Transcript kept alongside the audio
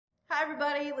Hi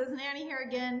everybody, Liz and Annie here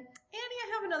again. Annie,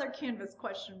 I have another Canvas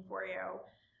question for you.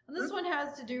 And this one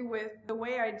has to do with the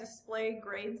way I display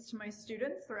grades to my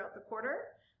students throughout the quarter.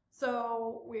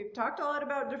 So we've talked a lot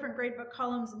about different gradebook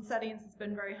columns and settings. It's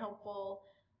been very helpful.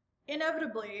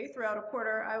 Inevitably, throughout a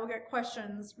quarter, I will get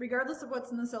questions, regardless of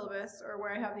what's in the syllabus or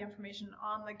where I have the information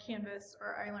on the Canvas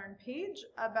or iLearn page,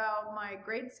 about my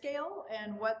grade scale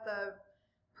and what the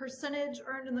percentage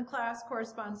earned in the class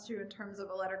corresponds to in terms of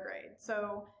a letter grade.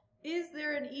 So is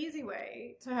there an easy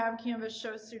way to have Canvas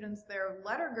show students their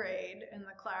letter grade in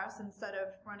the class instead of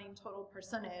running total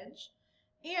percentage?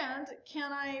 And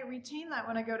can I retain that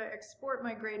when I go to export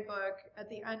my gradebook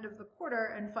at the end of the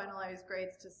quarter and finalize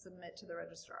grades to submit to the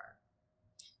registrar?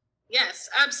 Yes,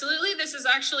 absolutely. This is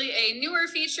actually a newer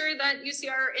feature that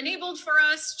UCR enabled for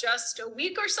us just a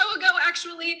week or so ago,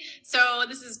 actually. So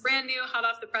this is brand new, hot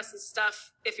off the presses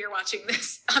stuff if you're watching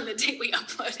this on the date we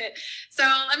upload it. So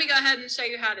let me go ahead and show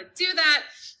you how to do that.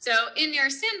 So in your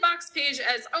sandbox page,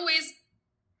 as always,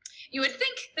 you would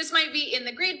think this might be in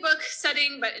the gradebook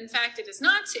setting, but in fact it is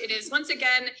not. It is once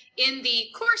again in the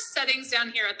course settings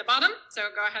down here at the bottom. So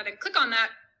go ahead and click on that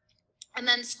and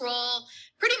then scroll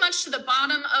pretty much to the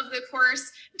bottom of the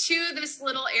course to this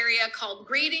little area called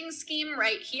grading scheme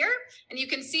right here. And you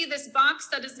can see this box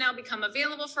that has now become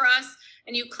available for us.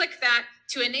 And you click that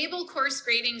to enable course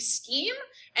grading scheme.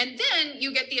 And then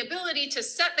you get the ability to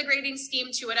set the grading scheme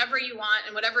to whatever you want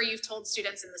and whatever you've told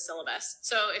students in the syllabus.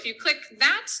 So if you click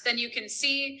that, then you can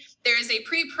see there's a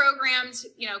pre-programmed,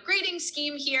 grading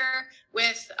scheme here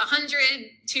with 100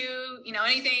 to,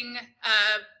 anything,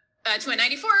 to a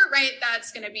 94, right?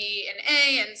 That's going to be an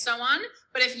A and so on.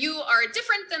 But if you are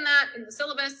different than that in the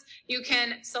syllabus, you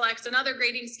can select another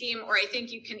grading scheme, or I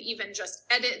think you can even just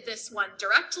edit this one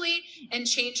directly and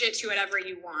change it to whatever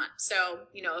you want. So,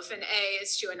 if an A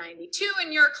is to a 92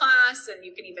 in your class, and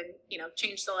you can even,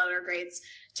 change the letter grades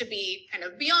to be kind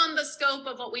of beyond the scope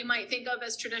of what we might think of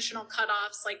as traditional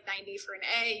cutoffs, like 90 for an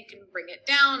A, you can bring it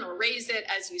down or raise it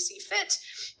as you see fit,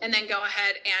 and then go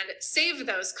ahead and save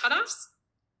those cutoffs,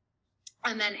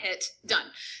 and then hit done.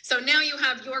 So now you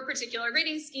have your particular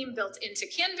grading scheme built into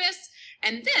Canvas.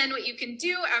 And then what you can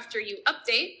do after you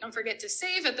update, don't forget to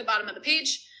save at the bottom of the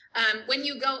page. When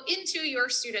you go into your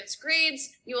students' grades,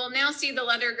 you will now see the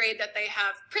letter grade that they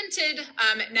have printed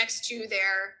next to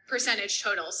their percentage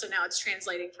total. So now it's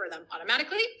translating for them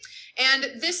automatically.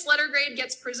 And this letter grade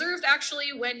gets preserved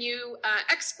actually when you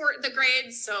export the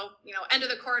grades. So, end of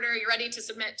the quarter, you're ready to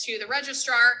submit to the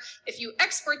registrar. If you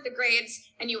export the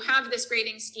grades and you have this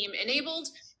grading scheme enabled,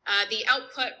 the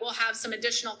output will have some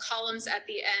additional columns at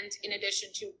the end in addition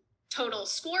to total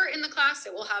score in the class.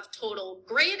 It will have total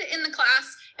grade in the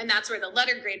class, and that's where the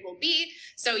letter grade will be.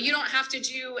 So you don't have to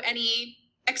do any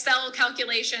Excel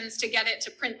calculations to get it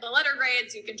to print the letter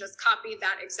grades. You can just copy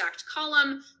that exact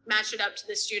column, match it up to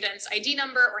the student's ID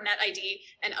number or net ID,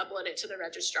 and upload it to the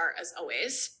registrar as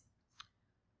always.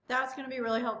 That's going to be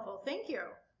really helpful. Thank you.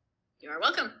 You are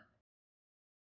welcome.